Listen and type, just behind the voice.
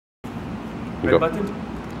Red button?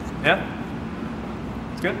 Yeah?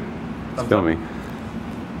 It's good? It's filming.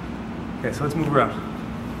 Okay, so let's move around.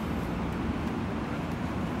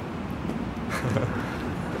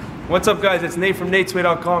 What's up guys, it's Nate from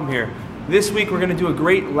natesway.com here. This week we're going to do a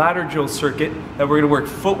great ladder drill circuit that we're going to work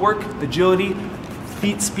footwork, agility,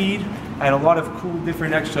 feet speed, and a lot of cool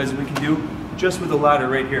different exercises we can do just with the ladder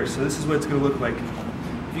right here. So this is what it's going to look like.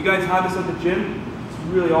 If you guys have this at the gym, it's a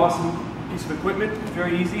really awesome piece of equipment,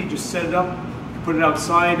 very easy, just set it up, put it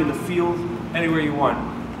outside in the field, anywhere you want.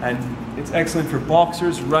 And it's excellent for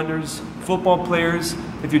boxers, runners, football players.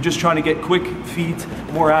 If you're just trying to get quick feet,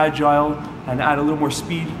 more agile, and add a little more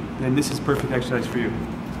speed, then this is perfect exercise for you.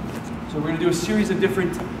 So we're going to do a series of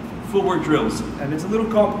different footwork drills, and it's a little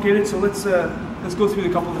complicated, so let's go through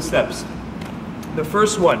a couple of the steps. The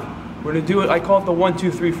first one, we're going to do it, I call it the 1,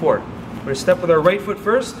 2, 3, 4. We're going to step with our right foot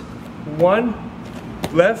first, 1,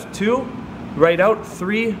 left, 2, right out,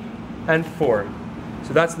 3, and 4.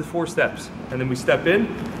 So that's the 4 steps, and then we step in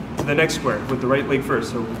to the next square with the right leg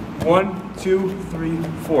first. So 1, 2, 3,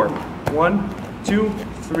 4. 1, 2,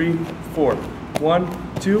 3, 4.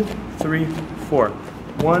 1, 2, 3, 4.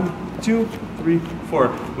 1, 2, 3, 4.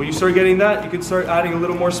 When you start getting that, you can start adding a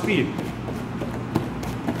little more speed.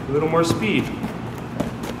 A little more speed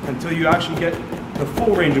until you actually get the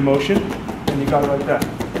full range of motion, and you got it like that.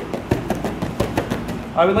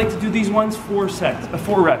 I would like to do these ones 4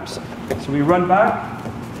 reps. So we run back,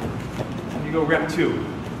 and you go rep 2.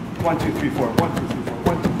 1, 2, 3, 4. 1, 2, 3, 4.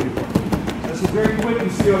 1, 2, 3, 4. This is very quick. You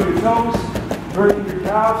stay on your toes, burning your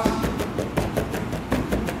calves,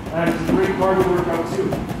 and it's a great cardio workout too.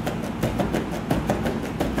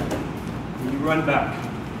 And you run back.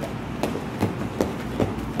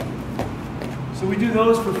 So we do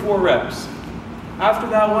those for 4 reps. After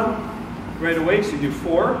that one, right away, so you do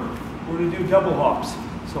 4, we're going to do double hops.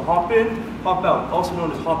 So hop in, hop out, also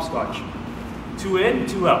known as hopscotch. 2 in,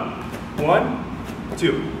 2 out. 1,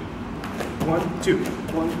 2. 1, 2.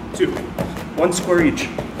 1, 2. 1 square each.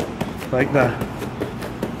 Like that.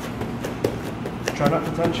 Try not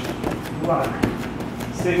to touch the ladder.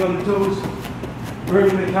 Staying on the toes,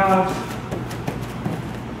 burning the calves.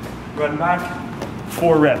 Run back,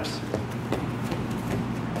 4 reps.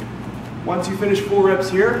 Once you finish 4 reps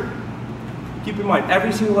here, keep in mind,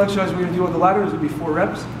 every single exercise we're going to do on the ladder is going to be 4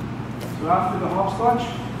 reps. So after the hopscotch,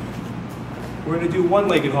 we're going to do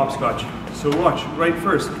one-legged hopscotch. So watch, right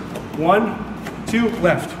first. 1, 2,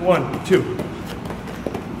 left. 1, 2.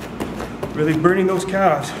 Really burning those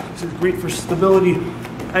calves. This is great for stability,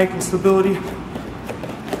 ankle stability.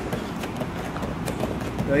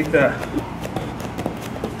 Like that.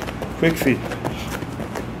 Quick feet.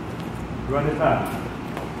 Run it back.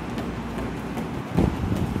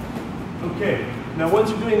 Okay, now once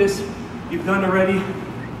you're doing this, you've done already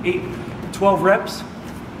 8, 12 reps.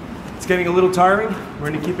 It's getting a little tiring. We're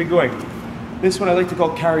going to keep it going. This one I like to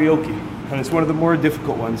call karaoke, and it's one of the more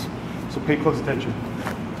difficult ones, so pay close attention.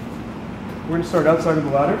 We're going to start outside of the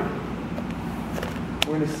ladder.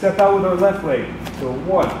 We're going to step out with our left leg. So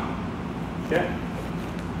 1, okay?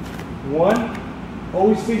 1,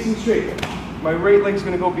 always facing straight. My right leg's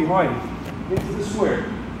going to go behind, into the square.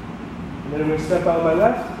 And then I'm going to step out with my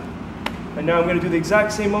left. And now I'm going to do the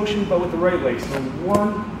exact same motion, but with the right leg. So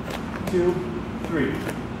 1, 2, 3.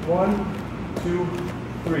 1, 2,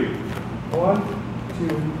 3. 1, 2,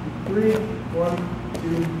 3. 1,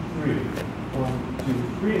 2, 3. 1,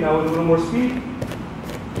 2, 3. Now with a little more speed.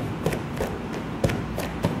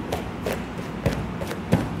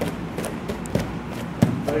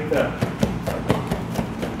 Like that.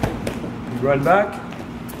 You run back.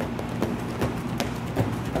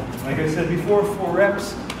 Like I said before, 4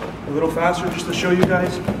 reps. A little faster just to show you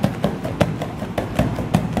guys.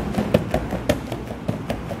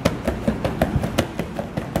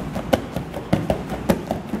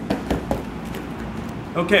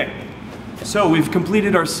 Okay, so we've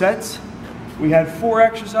completed our sets. We had 4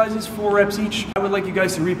 exercises, 4 reps each. I would like you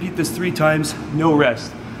guys to repeat this 3 times, no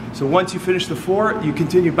rest. So once you finish the 4, you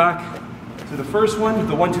continue back to the first one,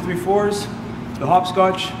 the 1, 2, 3, 4s, the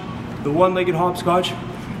hopscotch, the one-legged hopscotch,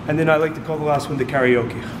 and then I like to call the last one the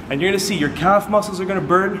karaoke. And you're gonna see your calf muscles are gonna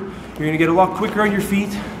burn, you're gonna get a lot quicker on your feet,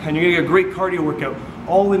 and you're gonna get a great cardio workout,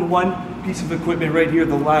 all in one piece of equipment right here,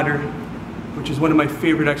 the ladder, which is one of my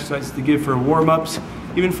favorite exercises to give for warm-ups,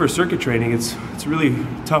 even for circuit training. It's a really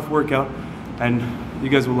tough workout, and you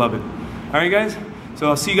guys will love it. All right, guys? So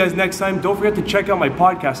I'll see you guys next time. Don't forget to check out my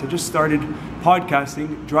podcast. I just started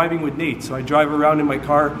podcasting, Driving with Nate. So I drive around in my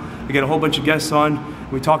car, I get a whole bunch of guests on,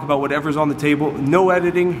 we talk about whatever's on the table, no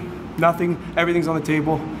editing, nothing, everything's on the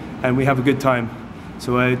table, and we have a good time.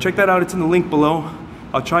 So check that out, it's in the link below.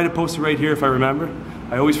 I'll try to post it right here if I remember.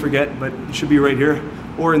 I always forget, but it should be right here,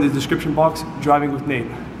 or in the description box, Driving with Nate.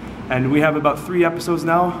 And we have about 3 episodes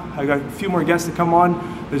now. I got a few more guests to come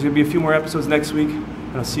on. There's gonna be a few more episodes next week,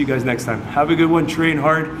 and I'll see you guys next time. Have a good one, train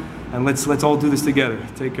hard, and let's all do this together.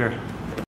 Take care.